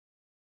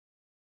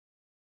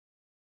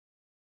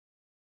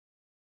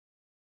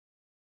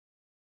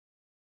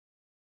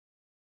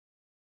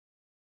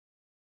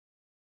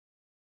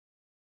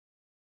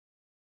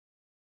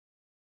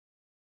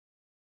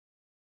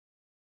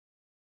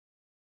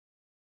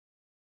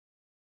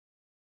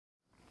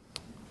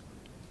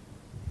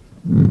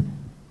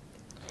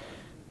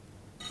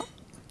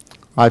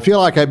I feel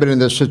like I've been in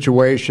this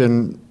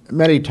situation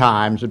many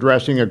times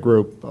addressing a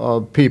group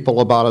of people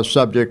about a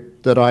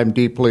subject that I'm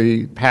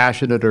deeply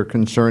passionate or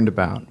concerned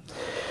about.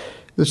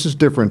 This is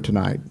different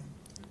tonight.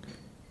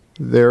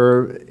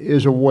 There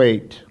is a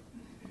weight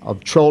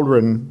of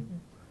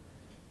children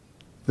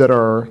that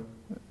are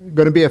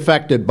going to be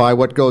affected by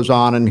what goes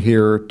on in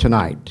here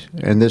tonight,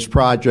 and this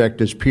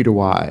project is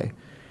P2i,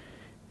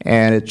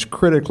 and it's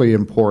critically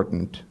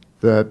important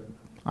that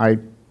I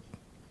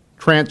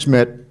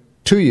transmit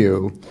to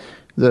you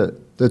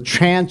the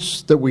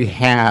chance that we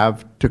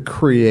have to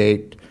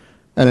create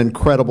an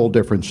incredible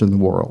difference in the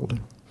world.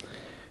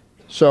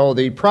 So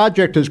the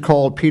project is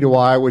called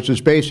P2i, which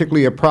is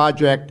basically a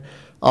project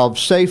of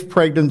safe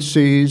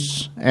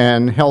pregnancies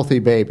and healthy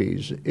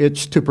babies.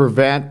 It's to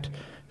prevent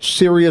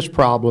serious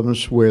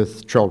problems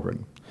with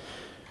children.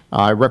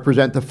 I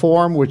represent the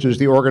Forum, which is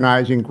the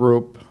organizing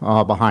group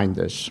behind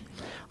this.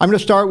 I'm going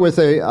to start with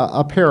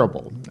a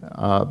parable.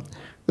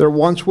 There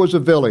once was a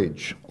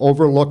village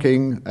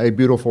overlooking a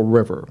beautiful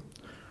river.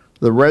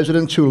 The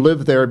residents who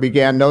lived there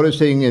began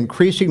noticing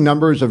increasing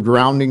numbers of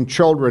drowning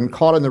children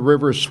caught in the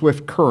river's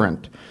swift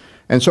current,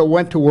 and so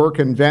went to work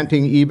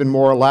inventing even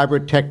more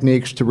elaborate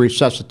techniques to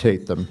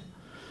resuscitate them.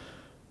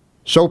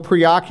 So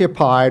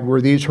preoccupied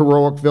were these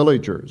heroic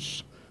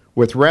villagers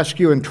with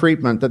rescue and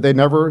treatment that they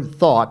never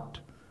thought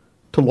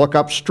to look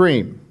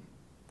upstream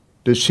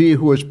to see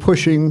who was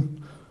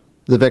pushing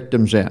the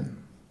victims in.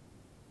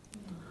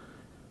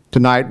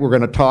 Tonight we're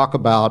going to talk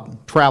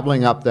about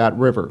traveling up that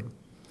river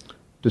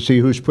to see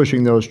who's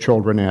pushing those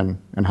children in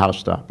and how to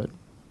stop it.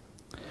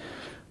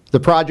 The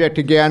project,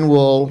 again,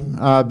 will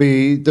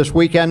be this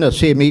weekend a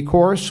CME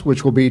course,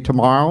 which will be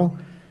tomorrow,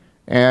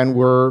 and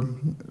we're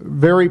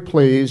very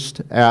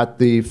pleased at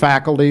the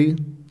faculty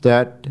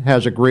that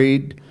has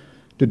agreed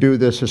to do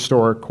this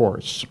historic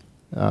course.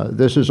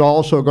 This is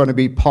also going to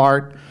be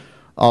part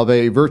of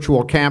a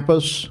virtual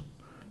campus,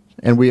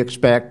 and we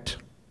expect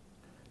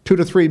 2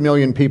 to 3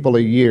 million people a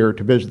year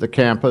to visit the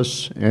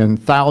campus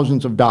and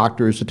thousands of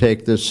doctors to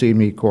take this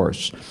CME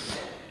course.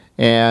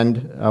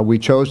 And we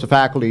chose the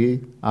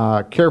faculty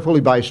carefully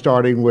by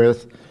starting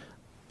with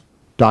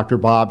Dr.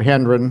 Bob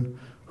Hendren,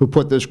 who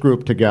put this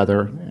group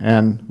together,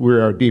 and we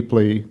are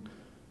deeply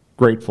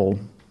grateful,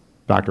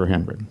 Dr.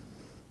 Hendren.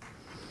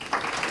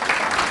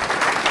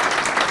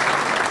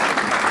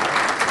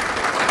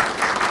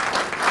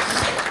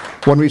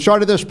 When we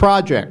started this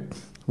project,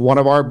 one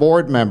of our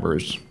board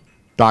members,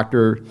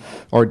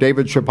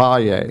 David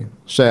Chevalier,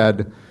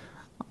 said,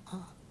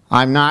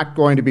 I'm not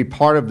going to be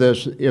part of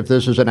this if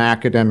this is an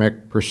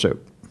academic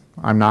pursuit.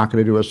 I'm not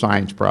going to do a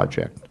science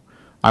project.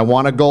 I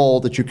want a goal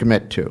that you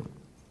commit to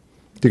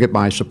get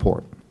my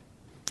support.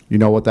 You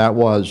know what that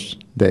was,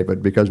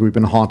 David, because we've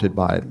been haunted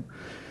by it.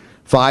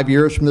 5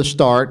 years from the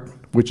start,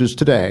 which is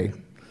today,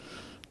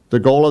 the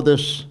goal of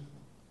this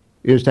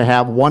is to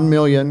have 1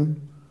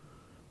 million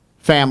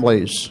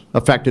families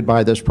affected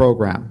by this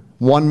program.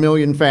 1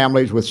 million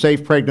families with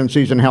safe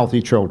pregnancies and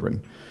healthy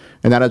children.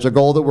 And that is a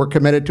goal that we're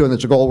committed to, and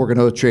it's a goal we're going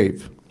to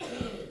achieve.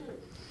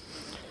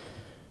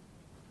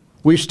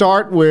 We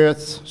start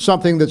with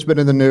something that's been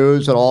in the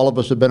news that all of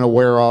us have been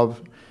aware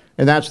of,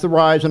 and that's the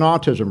rise in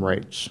autism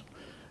rates.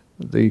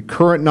 The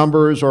current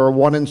numbers are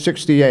 1 in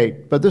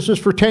 68, but this is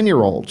for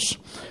 10-year-olds.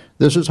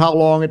 This is how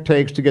long it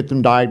takes to get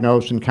them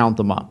diagnosed and count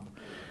them up.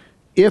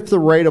 If the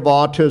rate of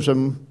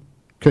autism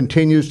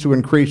continues to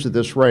increase at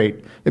this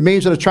rate, it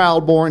means that a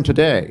child born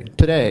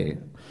today,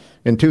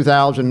 in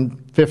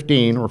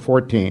 2015 or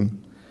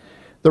 14,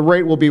 the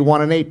rate will be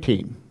 1 in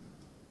 18.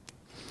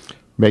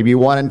 Maybe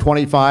 1 in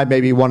 25,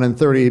 maybe 1 in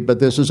 30, but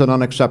this is an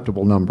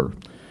unacceptable number.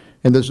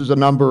 And this is a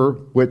number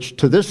which,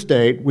 to this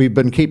date, we've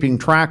been keeping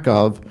track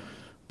of,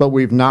 but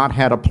we've not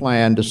had a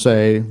plan to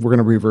say we're going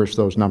to reverse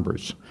those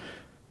numbers.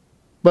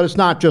 But it's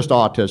not just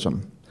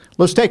autism.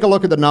 Let's take a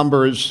look at the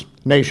numbers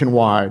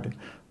nationwide.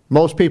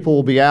 Most people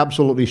will be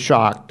absolutely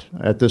shocked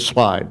at this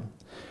slide.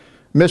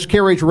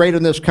 Miscarriage rate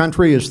in this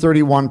country is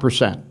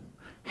 31%.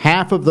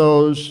 Half of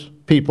those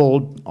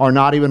people are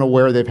not even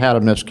aware they've had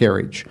a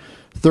miscarriage.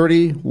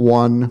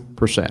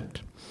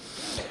 31%.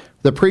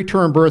 The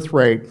preterm birth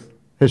rate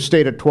has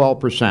stayed at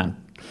 12%.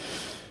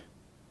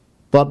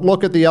 But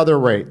look at the other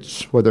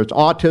rates, whether it's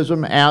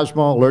autism,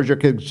 asthma,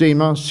 allergic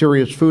eczema,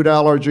 serious food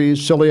allergies,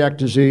 celiac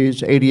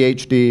disease,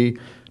 ADHD,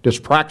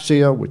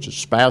 dyspraxia, which is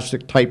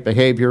spastic type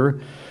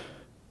behavior,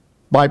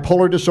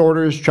 bipolar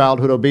disorders,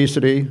 childhood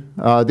obesity.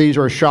 These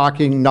are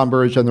shocking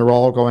numbers, and they're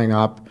all going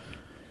up,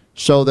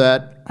 so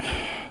that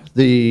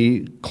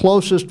the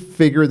closest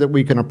figure that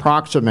we can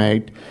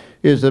approximate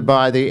is that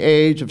by the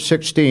age of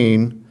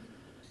 16,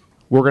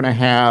 we're going to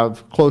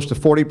have close to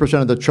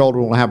 40% of the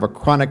children will have a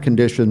chronic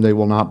condition they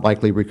will not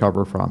likely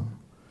recover from.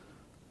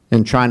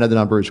 In China, the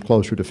number is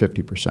closer to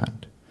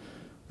 50%.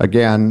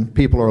 Again,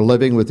 people are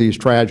living with these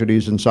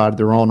tragedies inside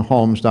their own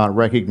homes, not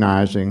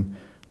recognizing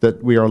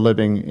that we are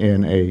living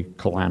in a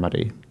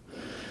calamity.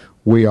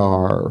 We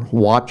are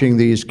watching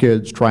these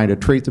kids, trying to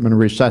treat them and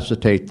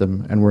resuscitate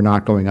them, and we're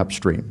not going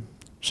upstream.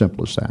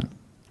 Simple as that.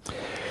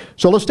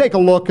 So let's take a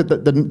look at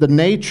the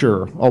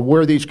nature of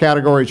where these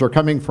categories are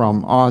coming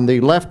from. On the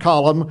left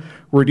column,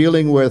 we're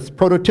dealing with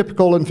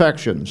prototypical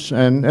infections,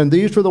 and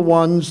these are the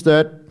ones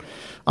that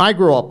I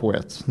grew up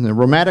with. The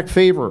rheumatic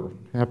fever,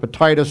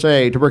 hepatitis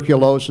A,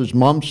 tuberculosis,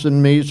 mumps,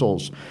 and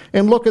measles.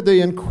 And look at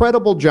the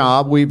incredible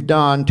job we've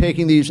done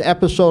taking these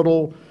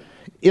episodal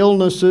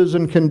illnesses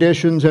and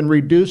conditions and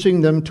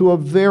reducing them to a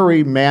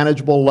very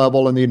manageable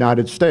level in the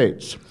United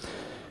States.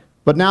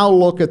 But now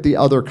look at the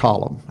other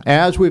column.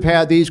 As we've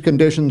had these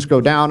conditions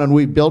go down and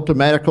we've built a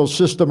medical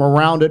system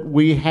around it,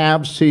 we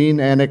have seen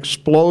an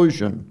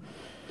explosion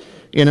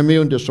in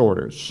immune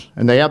disorders.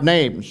 And they have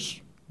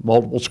names: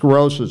 multiple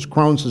sclerosis,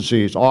 Crohn's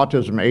disease,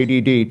 autism,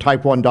 ADD,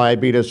 type 1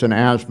 diabetes, and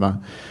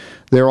asthma.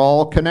 They're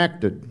all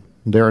connected.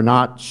 They're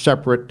not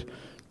separate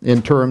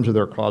in terms of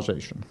their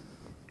causation.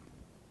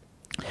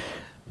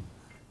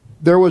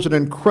 There was an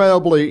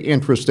incredibly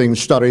interesting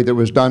study that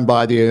was done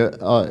by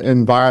the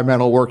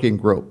Environmental Working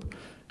Group.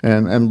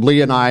 And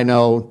Lee and I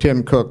know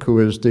Tim Cook, who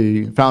is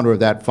the founder of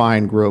that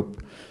fine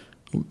group.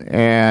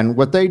 And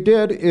what they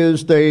did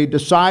is they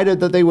decided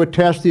that they would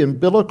test the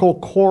umbilical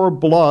cord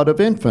blood of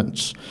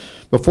infants.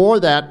 Before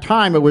that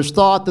time, it was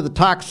thought that the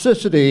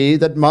toxicity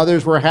that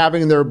mothers were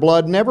having in their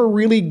blood never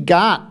really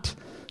got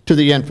to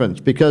the infants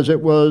because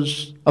it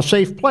was a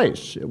safe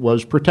place. It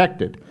was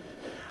protected.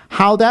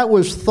 How that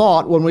was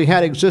thought when we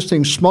had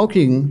existing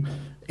smoking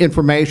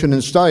information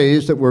and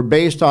studies that were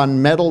based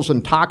on metals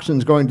and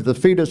toxins going to the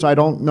fetus, I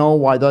don't know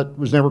why that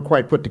was never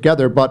quite put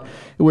together, but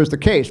it was the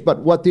case. But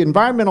what the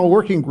Environmental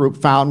Working Group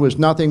found was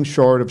nothing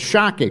short of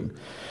shocking.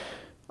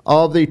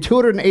 Of the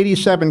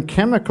 287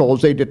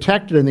 chemicals they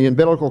detected in the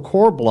umbilical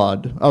cord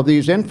blood of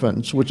these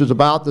infants, which is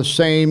about the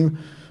same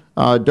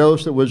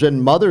dose that was in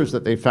mothers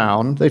that they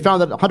found that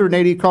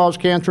 180 cause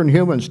cancer in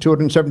humans,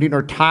 217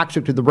 are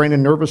toxic to the brain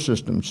and nervous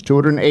systems,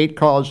 208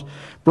 cause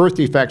birth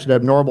defects and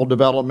abnormal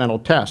developmental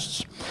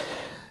tests.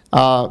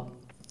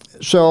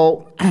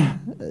 So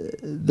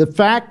the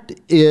fact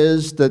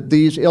is that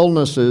these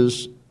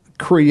illnesses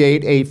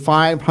create a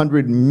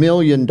 $500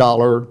 million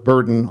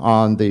burden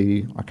on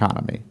the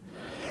economy.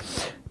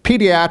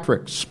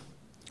 Pediatrics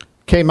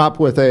came up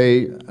with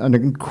an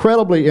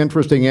incredibly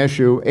interesting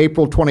issue,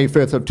 April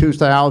 25th of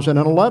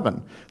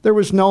 2011. There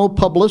was no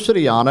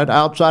publicity on it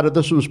outside of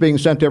this was being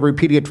sent to every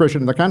pediatrician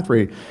in the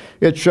country.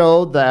 It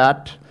showed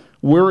that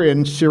we're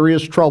in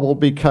serious trouble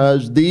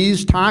because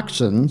these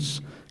toxins,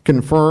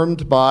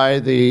 confirmed by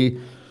the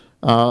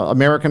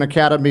American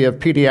Academy of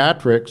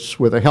Pediatrics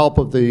with the help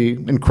of the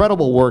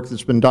incredible work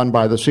that's been done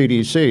by the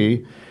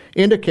CDC,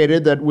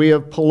 indicated that we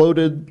have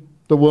polluted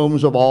the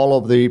wombs of all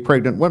of the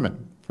pregnant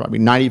women. Probably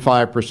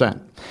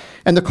 95%.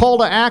 And the call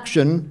to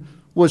action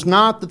was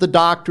not that the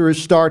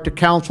doctors start to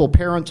counsel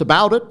parents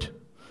about it.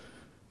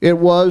 It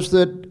was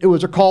that it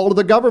was a call to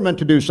the government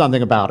to do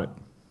something about it.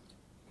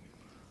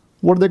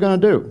 What are they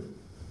going to do?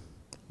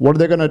 What are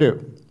they going to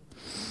do?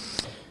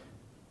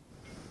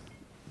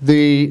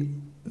 The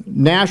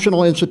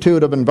National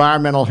Institute of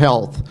Environmental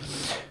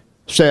Health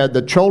said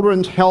that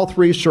children's health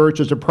research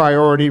is a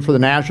priority for the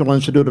National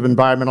Institute of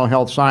Environmental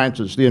Health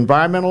Sciences. The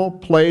environmental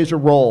plays a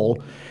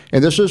role,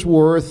 and this is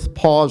worth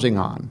pausing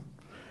on.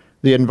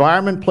 The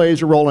environment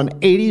plays a role in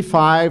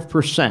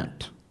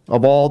 85%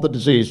 of all the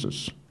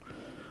diseases.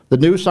 The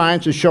new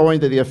science is showing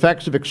that the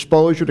effects of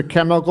exposure to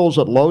chemicals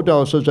at low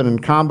doses and in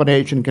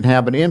combination can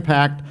have an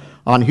impact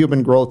on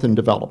human growth and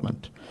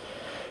development.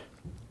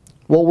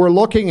 What we're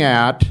looking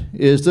at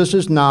is this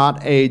is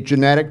not a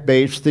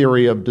genetic-based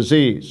theory of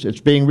disease. It's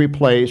being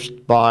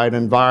replaced by an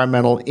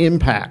environmental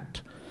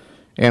impact.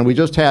 And we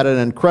just had an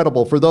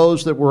incredible, for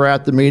those that were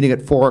at the meeting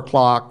at 4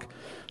 o'clock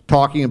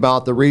talking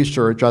about the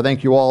research, I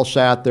think you all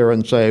sat there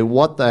and say,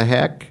 what the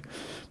heck?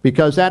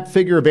 Because that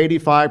figure of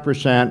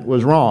 85%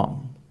 was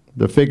wrong.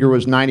 The figure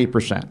was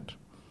 90%.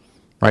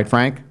 Right,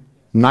 Frank?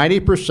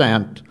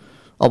 90%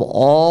 of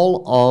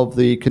all of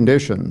the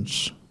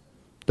conditions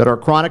that are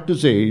chronic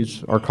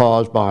disease are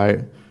caused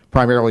by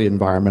primarily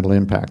environmental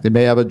impact. They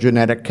may have a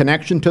genetic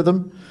connection to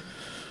them,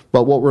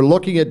 but what we're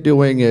looking at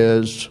doing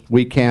is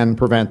we can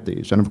prevent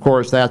these. And of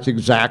course, that's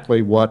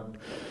exactly what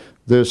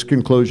this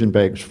conclusion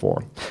begs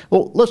for.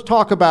 Well, let's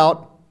talk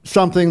about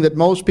something that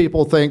most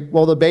people think,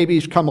 well, the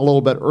babies come a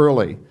little bit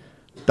early.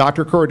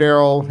 Dr.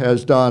 Cordero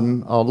has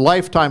done a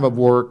lifetime of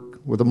work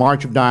with the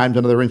March of Dimes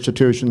and other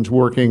institutions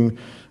working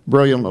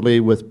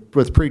brilliantly with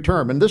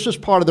preterm, and this is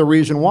part of the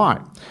reason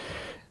why.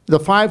 The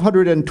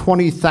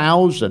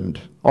 520,000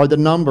 are the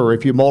number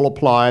if you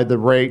multiply the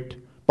rate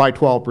by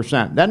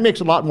 12%. That makes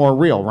it a lot more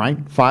real, right?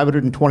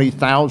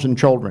 520,000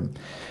 children.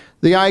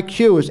 The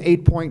IQ is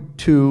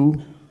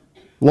 8.2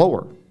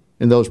 lower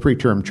in those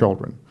preterm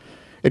children.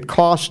 It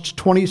costs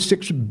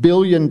 $26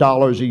 billion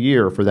a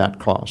year for that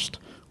cost,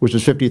 which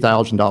is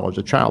 $50,000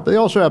 a child. But they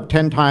also have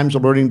 10 times the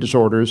learning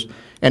disorders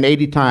and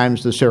 80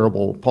 times the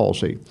cerebral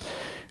palsy.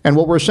 And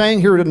what we're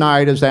saying here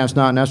tonight is that's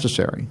not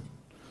necessary.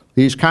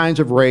 These kinds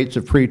of rates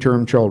of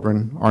preterm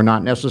children are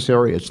not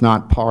necessary. It's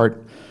not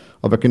part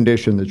of a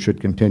condition that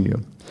should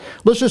continue.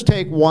 Let's just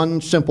take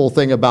one simple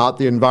thing about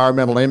the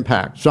environmental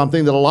impact,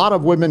 something that a lot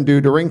of women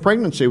do during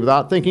pregnancy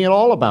without thinking at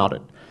all about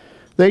it.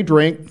 They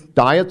drink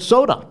diet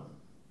soda.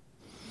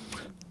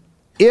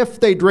 If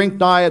they drink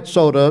diet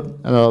soda,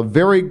 a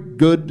very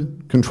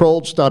good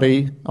controlled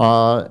study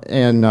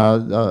in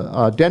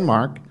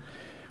Denmark,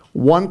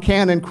 one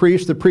can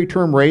increase the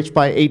preterm rates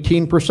by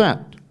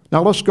 18%.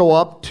 Now let's go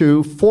up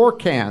to 4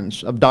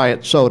 cans of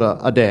diet soda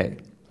a day.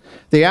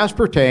 The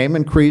aspartame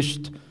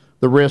increased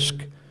the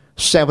risk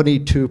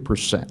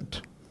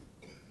 72%.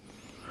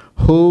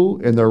 Who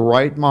in their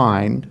right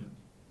mind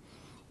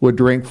would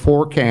drink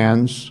 4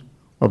 cans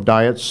of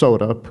diet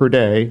soda per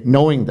day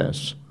knowing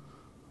this?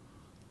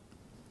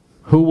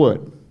 Who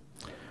would?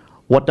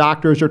 What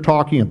doctors are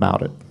talking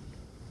about it?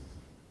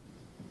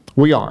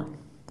 We are.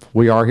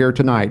 We are here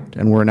tonight,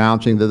 and we're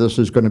announcing that this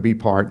is going to be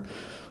part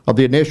of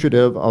the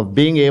initiative of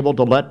being able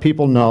to let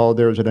people know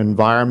there's an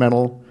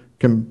environmental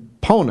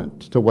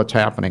component to what's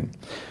happening.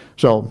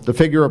 So the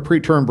figure of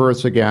preterm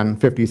births, again,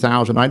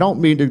 50,000. I don't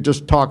mean to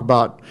just talk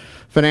about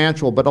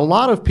financial, but a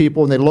lot of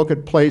people, when they look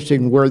at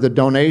placing where the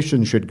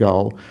donation should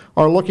go,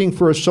 are looking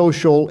for a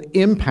social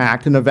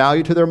impact and a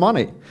value to their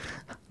money.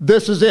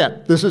 This is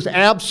it. This is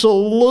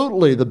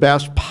absolutely the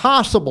best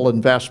possible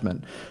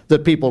investment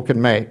that people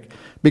can make,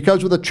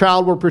 because with a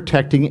child we're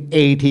protecting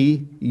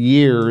 80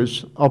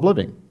 years of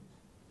living.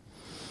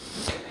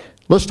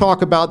 Let's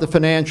talk about the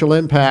financial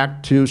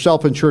impact to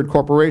self-insured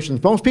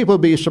corporations. Most people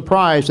would be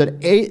surprised that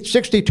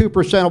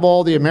 62% of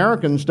all the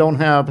Americans don't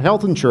have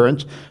health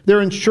insurance.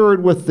 They're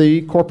insured with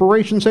the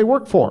corporations they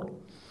work for.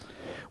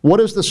 What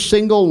is the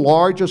single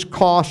largest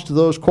cost to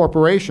those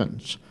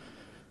corporations?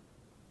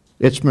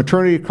 It's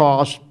maternity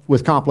costs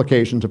with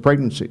complications of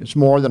pregnancy. It's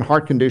more than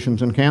heart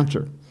conditions and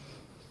cancer.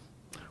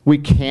 We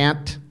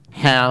can't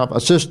have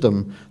a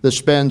system that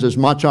spends as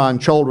much on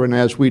children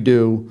as we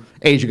do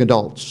aging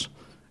adults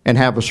and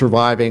have a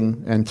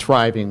surviving and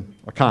thriving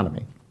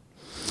economy.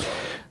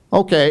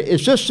 Okay,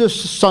 is this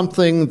just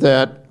something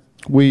that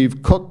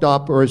we've cooked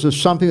up, or is this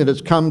something that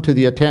has come to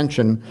the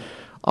attention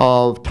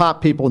of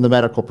top people in the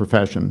medical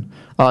profession?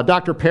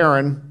 Dr.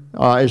 Perrin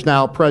is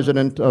now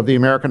president of the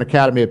American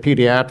Academy of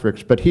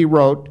Pediatrics, but he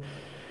wrote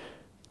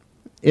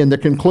in the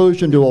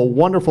conclusion to a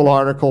wonderful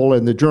article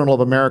in the Journal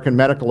of American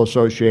Medical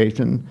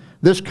Association,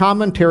 this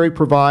commentary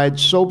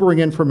provides sobering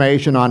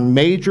information on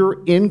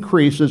major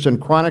increases in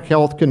chronic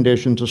health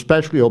conditions,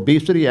 especially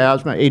obesity,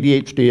 asthma,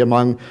 ADHD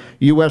among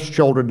U.S.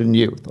 children and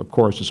youth. Of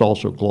course, it's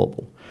also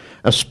global,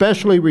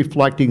 especially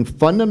reflecting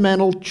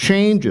fundamental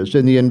changes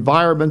in the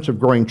environments of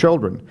growing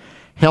children.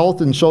 Health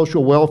and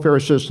social welfare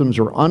systems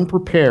are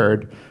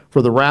unprepared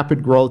for the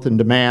rapid growth and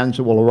demands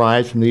that will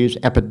arise from these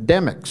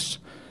epidemics.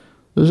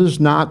 This is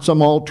not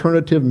some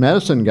alternative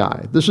medicine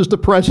guy. This is the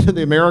president of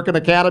the American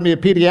Academy of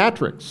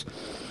Pediatrics.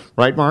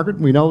 Right, Margaret?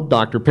 We know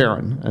Dr.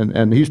 Perrin,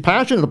 and he's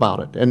passionate about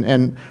it.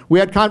 And we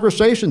had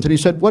conversations, and he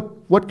said,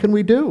 what can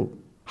we do?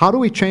 How do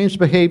we change the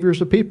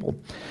behaviors of people?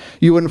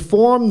 You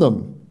inform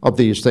them of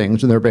these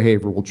things, and their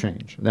behavior will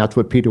change. And that's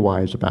what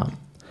P2i is about.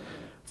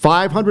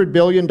 $500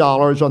 billion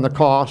on the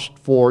cost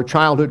for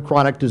childhood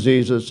chronic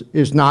diseases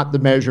is not the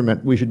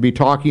measurement. We should be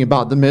talking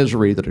about the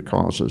misery that it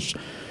causes.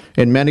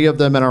 And many of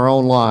them in our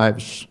own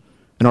lives,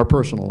 in our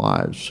personal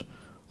lives,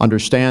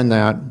 understand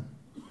that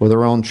with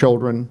their own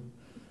children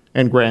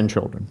and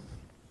grandchildren.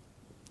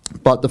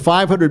 But the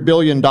 $500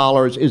 billion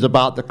is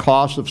about the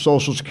cost of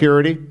Social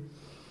Security.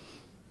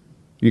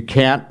 You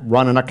can't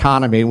run an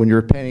economy when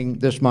you're paying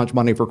this much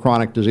money for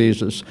chronic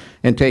diseases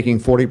and taking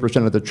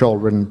 40% of the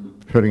children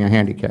putting a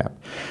handicap.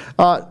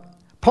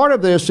 Part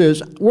of this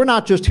is we're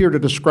not just here to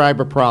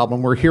describe a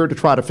problem, we're here to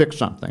try to fix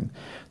something.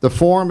 The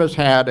Forum has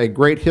had a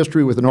great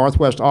history with the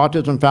Northwest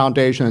Autism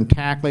Foundation in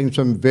tackling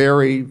some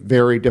very,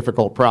 very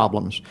difficult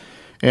problems.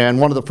 And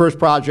one of the first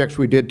projects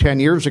we did 10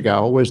 years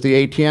ago was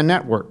the ATN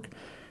network.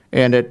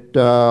 And it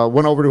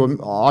went over to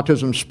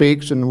Autism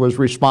Speaks and was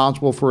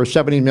responsible for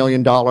 $70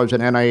 million in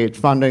NIH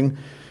funding.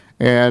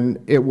 And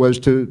it was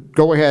to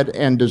go ahead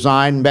and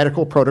design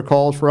medical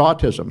protocols for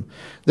autism.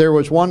 There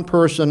was one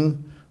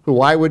person who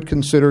I would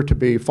consider to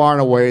be far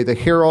and away the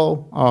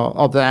hero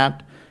of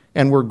that,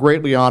 and we're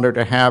greatly honored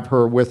to have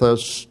her with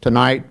us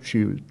tonight.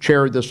 She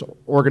chaired this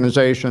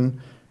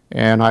organization,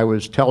 and I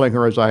was telling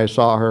her as I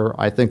saw her,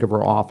 I think of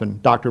her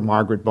often, Dr.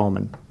 Margaret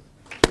Bowman.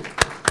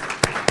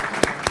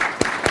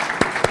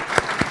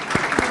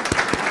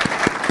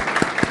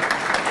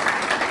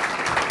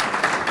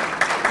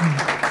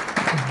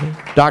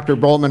 Dr.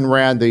 Bowman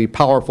ran the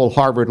powerful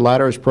Harvard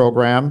Ladders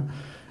program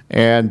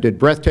and did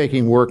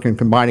breathtaking work in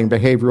combining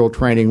behavioral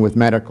training with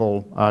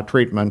medical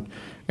treatment.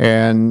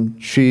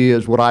 And she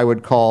is what I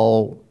would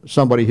call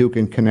somebody who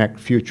can connect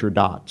future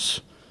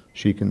dots.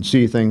 She can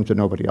see things that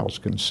nobody else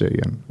can see,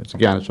 and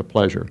again, it's a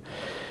pleasure.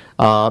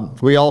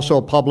 We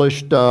also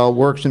published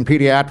works in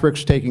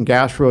pediatrics, taking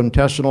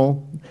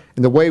gastrointestinal.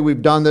 And the way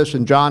we've done this,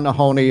 and John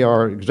Nahoney,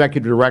 our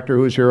executive director,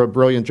 who's here, a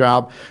brilliant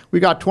job, we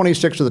got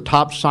 26 of the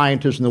top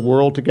scientists in the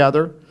world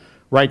together.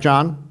 Right,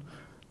 John?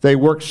 They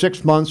worked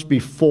 6 months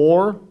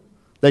before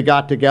they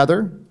got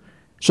together,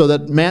 So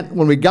that meant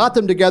when we got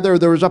them together,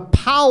 there was a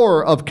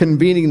power of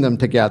convening them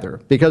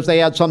together because they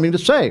had something to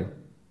say,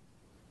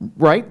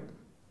 right?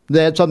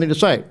 They had something to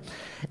say.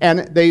 And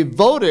they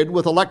voted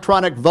with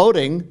electronic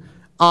voting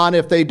on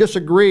if they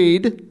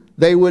disagreed,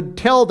 they would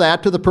tell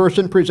that to the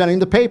person presenting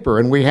the paper.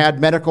 And we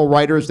had medical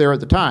writers there at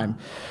the time.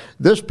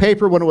 This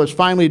paper, when it was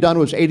finally done,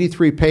 was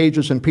 83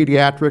 pages in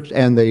pediatrics,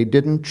 and they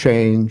didn't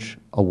change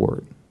a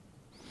word.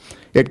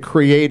 It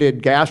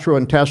created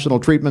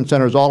gastrointestinal treatment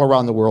centers all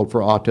around the world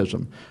for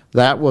autism.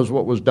 That was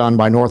what was done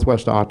by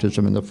Northwest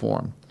Autism in the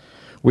Forum.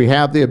 We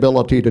have the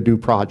ability to do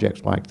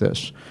projects like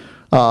this.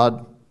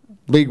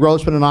 Lee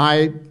Grossman and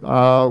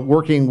I,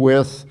 working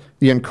with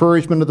the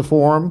encouragement of the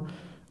Forum,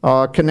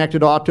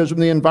 connected autism to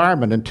the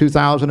environment in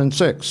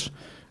 2006.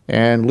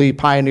 And Lee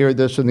pioneered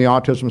this in the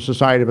Autism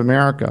Society of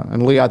America.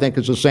 And Lee, I think,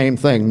 is the same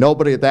thing.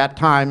 Nobody at that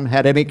time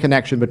had any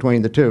connection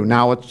between the two.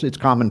 Now it's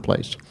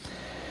commonplace.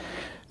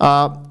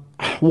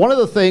 One of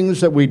the things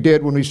that we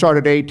did when we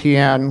started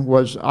ATN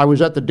was I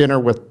was at the dinner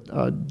with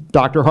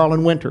Dr.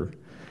 Harlan Winter,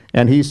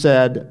 and he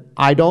said,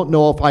 I don't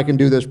know if I can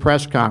do this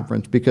press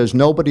conference because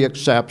nobody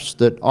accepts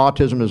that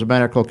autism is a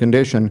medical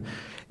condition.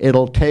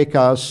 It'll take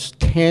us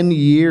 10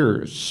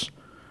 years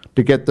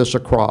to get this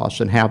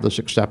across and have this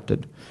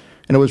accepted.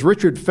 And it was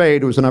Richard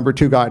Fade, who was the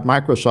 #2 guy at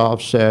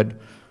Microsoft, said,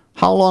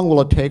 how long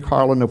will it take,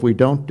 Harlan, if we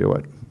don't do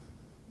it?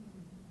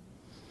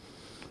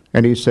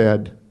 And he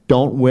said,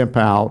 don't wimp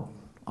out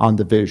on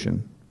the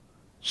vision.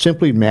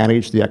 Simply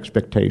manage the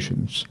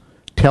expectations.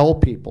 Tell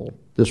people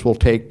this will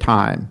take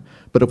time,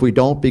 but if we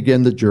don't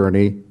begin the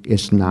journey,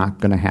 it's not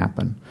going to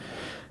happen.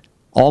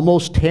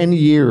 Almost 10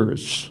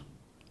 years,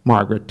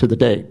 Margaret, to the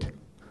date.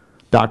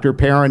 Dr.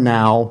 Perrin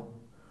now,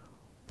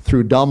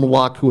 through dumb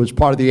luck, who was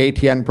part of the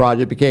ATN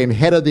project, became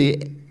head of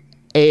the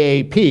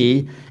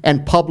AAP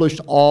and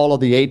published all of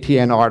the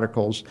ATN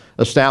articles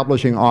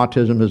establishing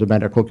autism as a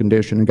medical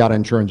condition and got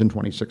insurance in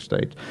 26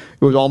 states.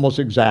 It was almost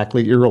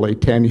exactly, eerily,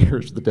 10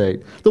 years to the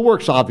date. The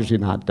work's obviously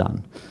not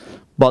done,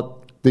 but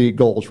the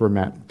goals were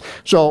met.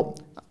 So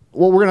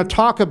what we're going to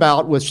talk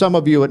about with some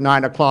of you at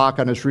 9 o'clock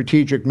on a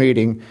strategic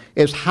meeting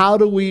is how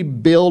do we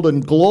build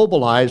and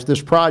globalize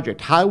this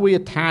project? How do we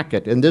attack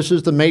it? And this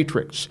is the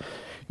matrix.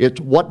 It's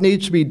what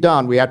needs to be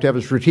done. We have to have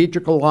a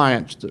strategic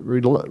alliance that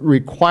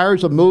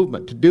requires a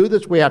movement. To do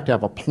this, we have to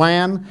have a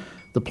plan.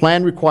 The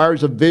plan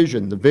requires a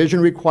vision. The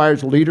vision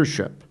requires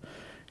leadership.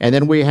 And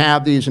then we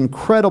have these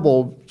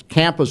incredible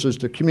campuses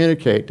to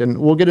communicate. And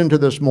we'll get into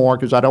this more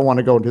because I don't want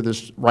to go into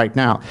this right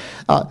now.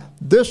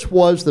 This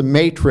was the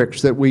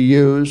matrix that we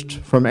used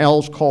from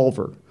Els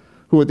Culver,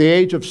 who at the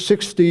age of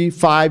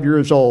 65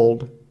 years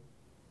old,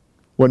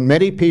 when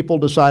many people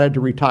decided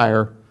to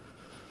retire,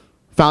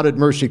 founded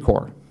Mercy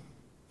Corps.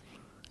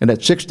 And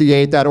at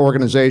 68, that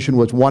organization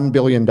was $1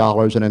 billion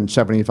and in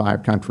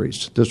 75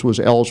 countries. This was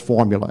L's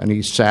formula, and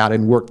he sat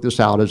and worked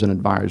this out as an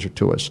advisor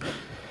to us.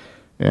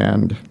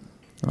 And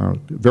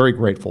very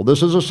grateful.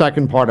 This is the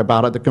second part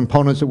about it, the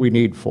components that we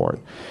need for it.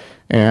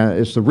 And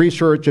it's the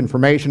research,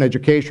 information,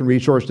 education,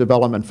 resource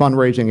development,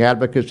 fundraising,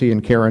 advocacy,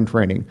 and care and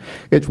training.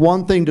 It's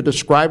one thing to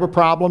describe a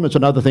problem, it's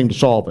another thing to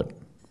solve it,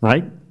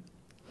 right?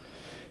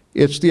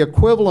 It's the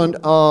equivalent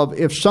of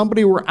if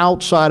somebody were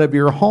outside of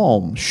your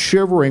home,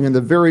 shivering in the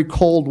very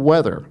cold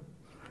weather,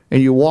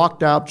 and you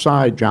walked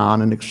outside,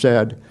 John, and it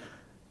said,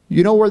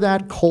 you know where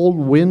that cold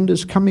wind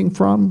is coming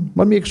from?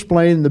 Let me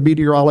explain the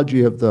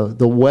meteorology of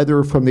the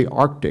weather from the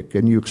Arctic,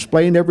 and you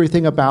explain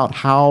everything about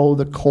how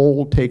the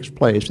cold takes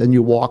place, and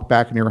you walk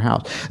back in your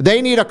house.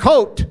 They need a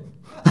coat.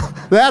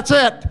 That's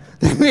it.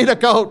 They need a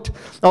coat.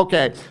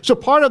 Okay, so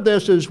part of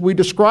this is we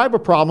describe a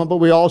problem, but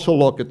we also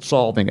look at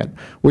solving it.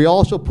 We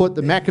also put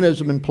the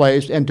mechanism in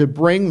place and to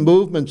bring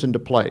movements into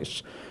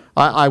place.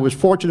 I was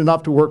fortunate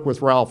enough to work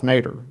with Ralph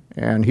Nader,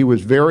 and he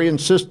was very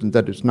insistent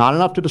that it's not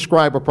enough to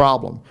describe a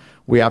problem.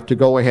 We have to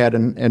go ahead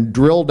and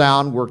drill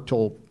down, work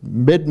till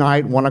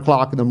midnight, 1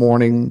 o'clock in the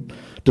morning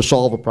to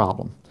solve a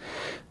problem.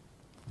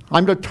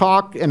 I'm going to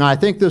talk, and I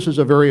think this is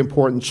a very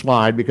important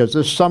slide because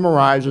this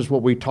summarizes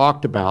what we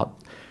talked about.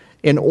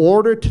 In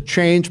order to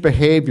change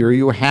behavior,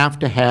 you have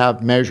to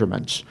have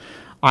measurements.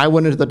 I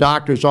went into the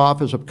doctor's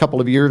office a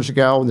couple of years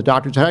ago, and the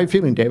doctor said, how are you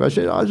feeling, Dave? I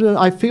said,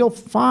 I feel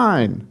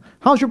fine.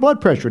 How's your blood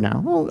pressure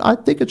now? Well, I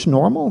think it's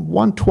normal,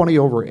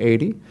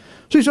 120/80.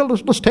 So he said,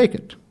 let's take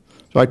it.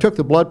 So I took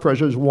the blood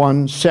pressure as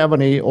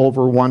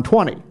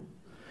 170/120.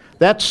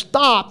 That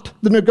stopped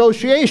the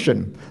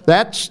negotiation.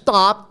 That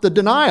stopped the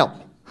denial.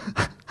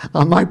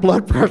 My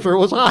blood pressure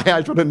was high.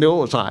 I should have knew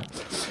it was high.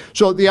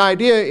 So the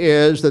idea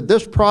is that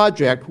this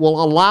project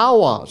will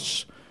allow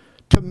us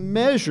to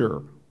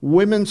measure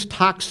women's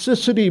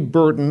toxicity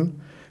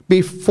burden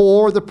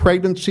before the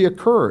pregnancy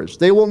occurs.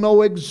 They will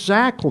know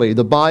exactly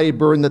the body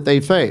burden that they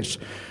face.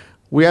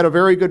 We had a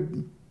very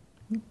good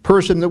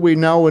person that we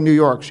know in New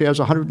York. She has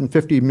a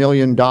 $150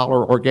 million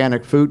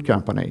organic food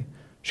company.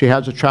 She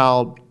has a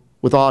child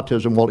with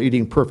autism while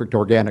eating perfect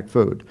organic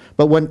food.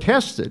 But when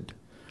tested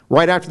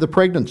right after the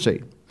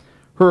pregnancy,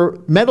 her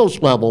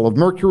metals level of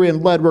mercury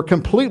and lead were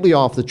completely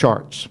off the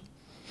charts.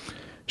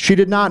 She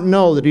did not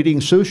know that eating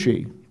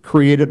sushi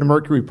created a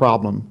mercury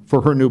problem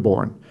for her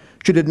newborn.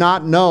 She did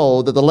not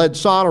know that the lead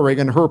soldering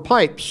in her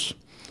pipes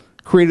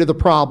created the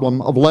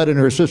problem of lead in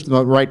her system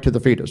right to the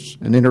fetus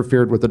and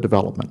interfered with the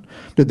development.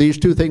 Did these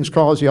two things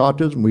cause the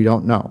autism? We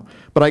don't know.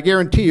 But I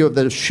guarantee you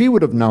that if she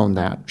would have known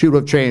that, she would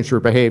have changed her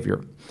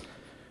behavior.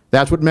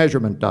 That's what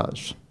measurement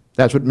does.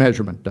 That's what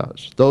measurement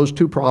does. Those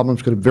two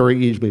problems could have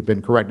very easily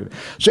been corrected.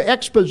 So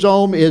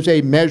exposome is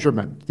a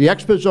measurement. The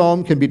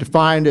exposome can be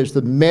defined as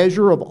the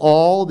measure of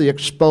all the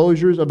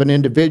exposures of an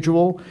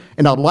individual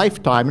in a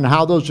lifetime and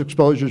how those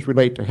exposures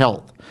relate to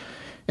health.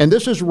 And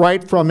this is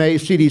right from a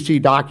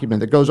CDC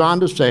document that goes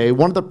on to say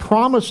one of the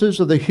promises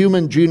of the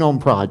Human Genome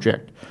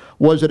Project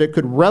was that it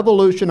could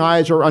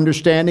revolutionize our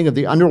understanding of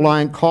the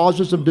underlying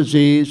causes of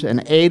disease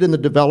and aid in the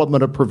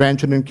development of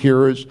prevention and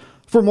cures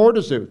for more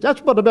disease.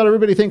 That's what about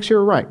everybody thinks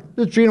here, right?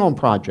 The Genome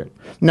Project.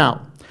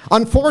 Now,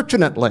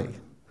 unfortunately,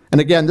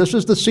 and again, this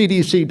is the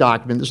CDC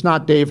document, this is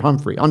not Dave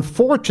Humphrey.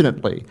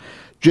 Unfortunately,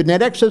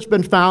 genetics has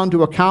been found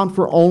to account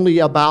for only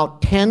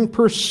about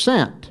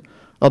 10%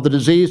 of the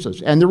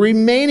diseases, and the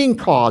remaining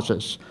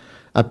causes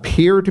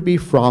appear to be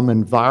from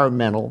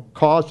environmental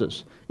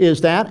causes.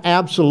 Is that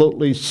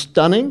absolutely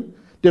stunning?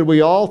 Did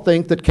we all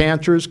think that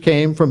cancers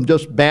came from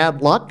just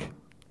bad luck?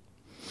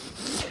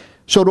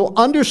 So to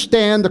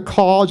understand the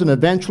cause and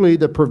eventually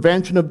the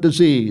prevention of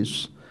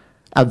disease,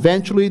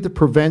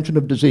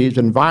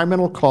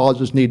 environmental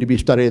causes need to be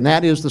studied, and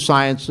that is the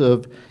science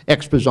of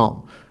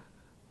exposome.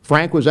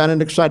 Frank was at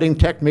an exciting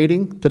tech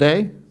meeting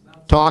today,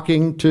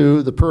 talking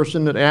to the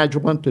person at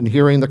Agilent and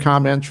hearing the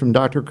comments from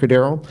Dr.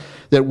 Cordero,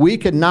 that we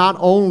can not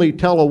only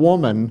tell a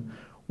woman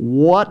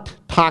what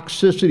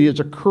toxicity is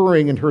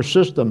occurring in her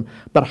system,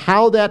 but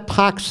how that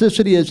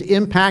toxicity is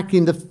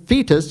impacting the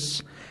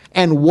fetus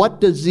and what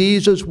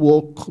diseases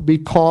will be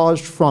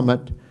caused from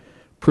it,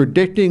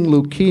 predicting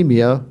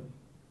leukemia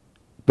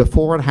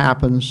before it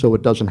happens so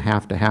it doesn't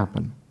have to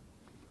happen.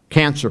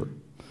 Cancer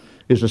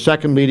is the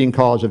second leading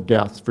cause of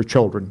death for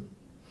children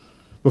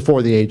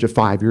before the age of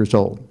 5 years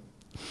old.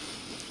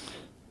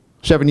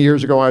 7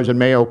 years ago, I was in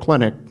Mayo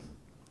Clinic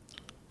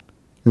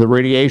in the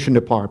radiation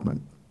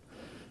department.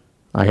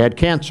 I had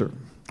cancer.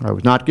 I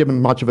was not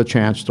given much of a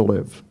chance to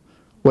live.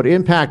 What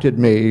impacted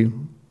me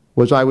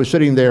was I was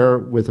sitting there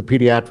with the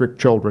pediatric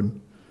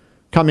children,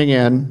 coming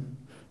in,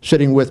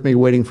 sitting with me,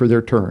 waiting for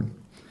their turn.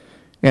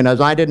 And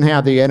as I didn't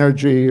have the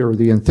energy or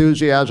the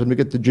enthusiasm to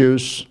get the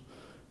juice,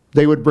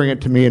 they would bring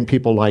it to me and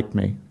people like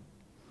me,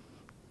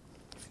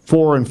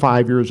 4 and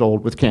 5 years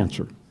old with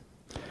cancer.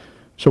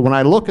 So when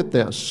I look at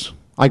this,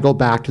 I go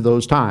back to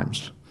those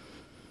times.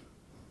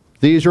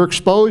 These are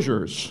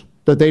exposures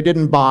that they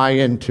didn't buy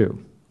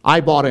into.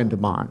 I bought into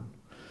mine.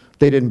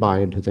 They didn't buy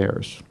into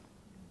theirs.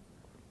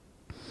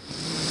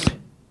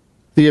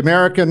 The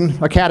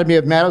American Academy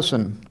of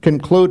Medicine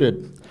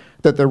concluded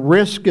that the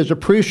risk is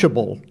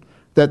appreciable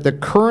that the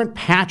current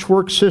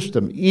patchwork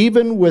system,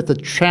 even with the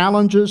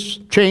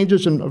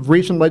changes in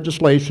recent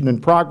legislation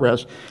and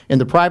progress in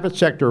the private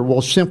sector,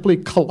 will simply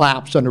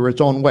collapse under its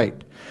own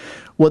weight.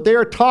 What they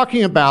are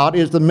talking about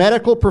is the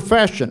medical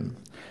profession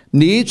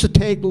needs to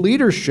take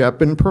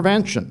leadership in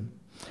prevention.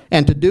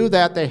 And to do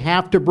that, they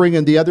have to bring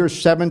in the other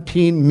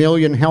 17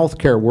 million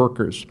healthcare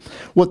workers.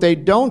 What they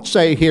don't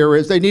say here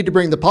is they need to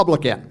bring the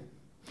public in.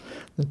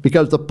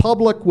 Because the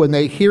public, when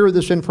they hear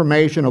this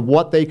information of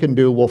what they can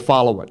do, will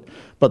follow it.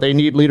 But they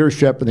need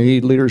leadership, and they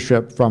need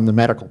leadership from the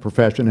medical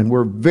profession. And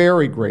we're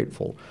very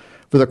grateful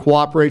for the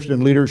cooperation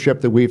and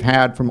leadership that we've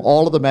had from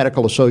all of the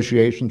medical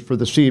associations for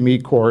the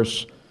CME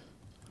course.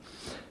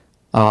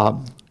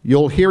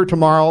 You'll hear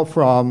tomorrow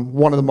from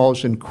one of the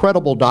most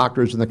incredible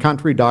doctors in the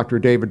country, Dr.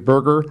 David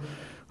Berger,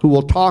 who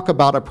will talk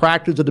about a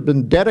practice that has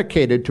been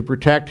dedicated to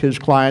protect his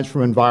clients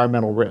from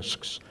environmental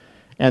risks.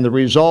 And the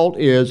result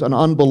is an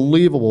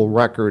unbelievable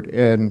record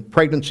in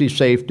pregnancy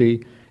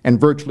safety and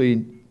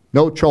virtually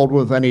no children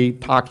with any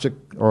toxic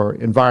or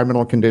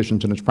environmental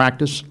conditions in his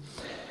practice.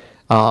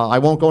 I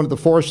won't go into the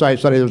foresight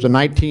study. There was a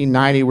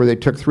 1990 where they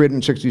took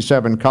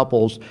 367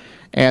 couples,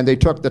 and they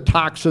took the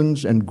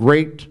toxins and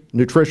great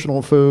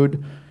nutritional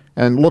food,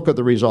 and look at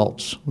the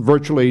results.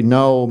 Virtually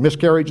no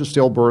miscarriages,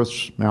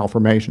 stillbirths,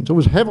 malformations. It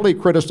was heavily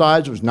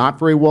criticized. It was not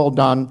very well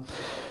done,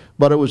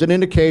 but it was an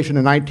indication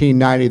in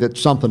 1990 that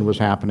something was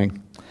happening.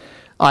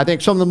 I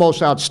think some of the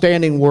most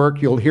outstanding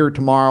work you'll hear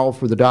tomorrow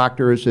for the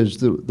doctors is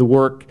the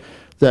work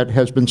that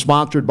has been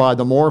sponsored by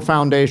the Moore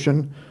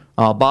Foundation.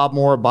 Bob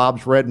Moore,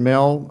 Bob's Red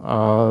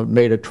Mill,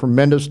 made a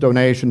tremendous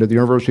donation to the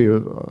University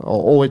of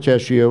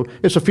OHSU.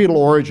 It's a fetal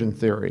origin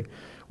theory,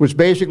 which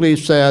basically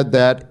said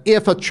that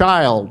if a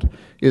child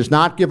is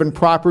not given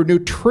proper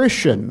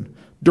nutrition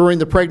during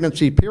the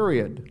pregnancy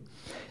period,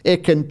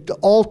 it can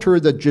alter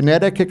the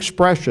genetic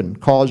expression,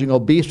 causing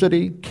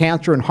obesity,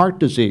 cancer, and heart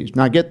disease.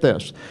 Now get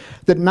this,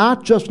 that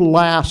not just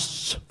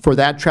lasts for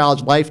that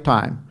child's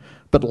lifetime,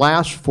 but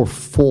lasts for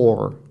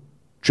 4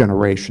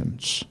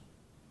 generations.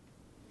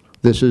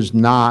 This is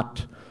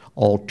not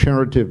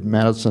alternative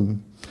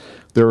medicine.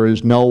 There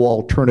is no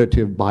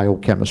alternative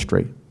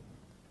biochemistry.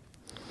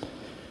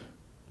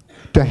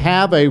 To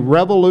have a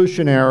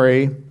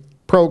revolutionary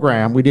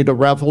program, we need a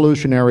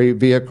revolutionary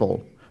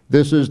vehicle.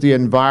 This is the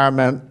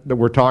environment that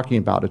we're talking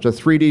about. It's a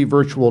 3D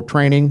virtual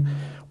training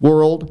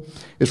world.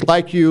 It's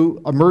like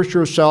you immerse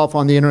yourself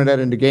on the internet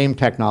into game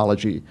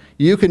technology.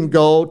 You can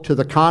go to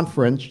the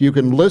conference, you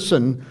can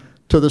listen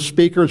to the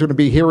speakers we're going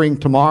to be hearing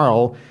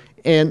tomorrow,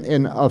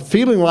 and a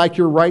feeling like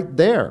you're right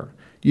there.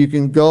 You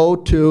can go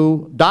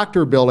to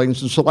doctor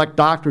buildings and select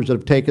doctors that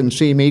have taken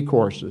CME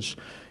courses.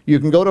 You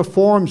can go to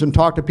forums and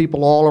talk to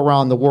people all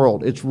around the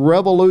world. It's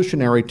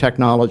revolutionary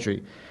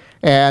technology.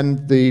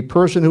 And the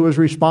person who is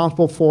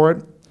responsible for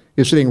it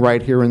is sitting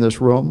right here in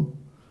this room,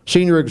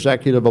 senior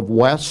executive of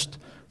West,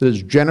 that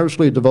has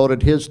generously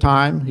devoted his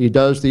time. He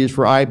does these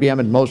for IBM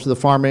and most of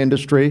the pharma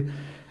industry.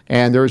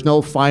 And there is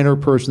no finer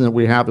person that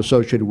we have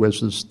associated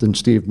with us than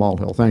Steve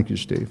Mulhill. Thank you,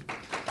 Steve.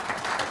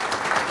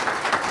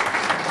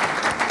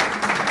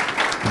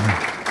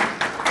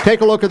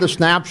 Take a look at the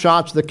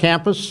snapshots of the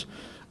campus.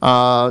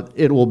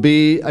 It will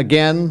be,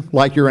 again,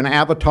 like you're an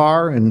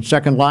avatar in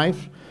Second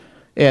Life.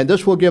 And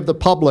this will give the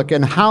public,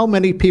 and how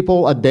many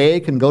people a day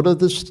can go to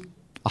this?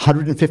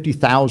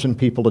 150,000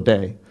 people a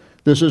day.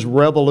 This is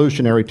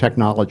revolutionary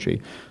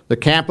technology. The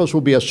campus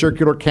will be a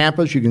circular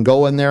campus. You can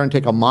go in there and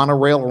take a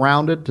monorail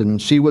around it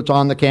and see what's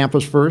on the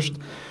campus first.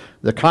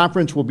 The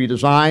conference will be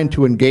designed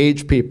to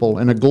engage people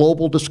in a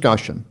global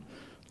discussion.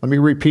 Let me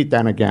repeat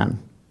that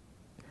again.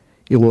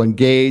 It will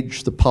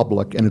engage the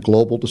public in a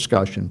global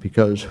discussion,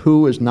 because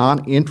who is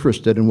not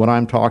interested in what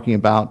I'm talking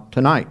about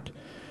tonight?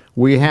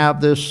 We have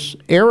this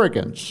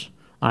arrogance,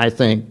 I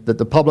think, that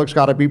the public's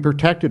got to be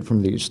protected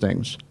from these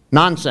things.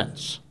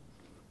 Nonsense.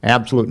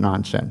 Absolute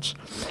nonsense.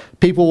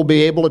 People will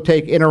be able to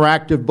take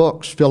interactive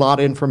books, fill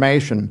out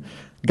information,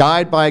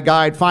 guide by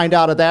guide, find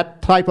out if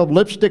that type of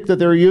lipstick that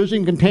they're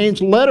using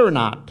contains lead or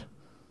not.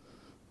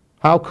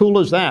 How cool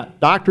is that?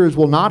 Doctors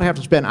will not have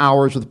to spend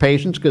hours with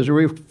patients because they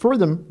refer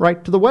them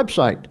right to the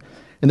website.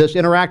 And this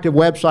interactive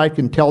website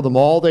can tell them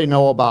all they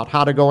know about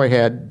how to go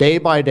ahead, day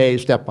by day,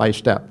 step by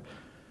step.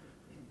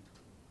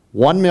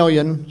 1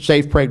 million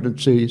safe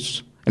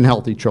pregnancies and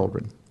healthy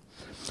children.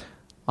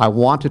 I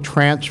want to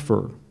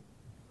transfer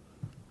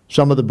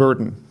some of the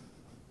burden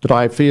that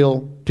I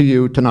feel to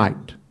you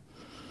tonight,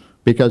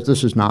 because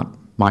this is not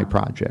my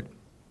project.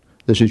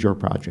 This is your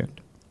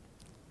project.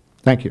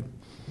 Thank you.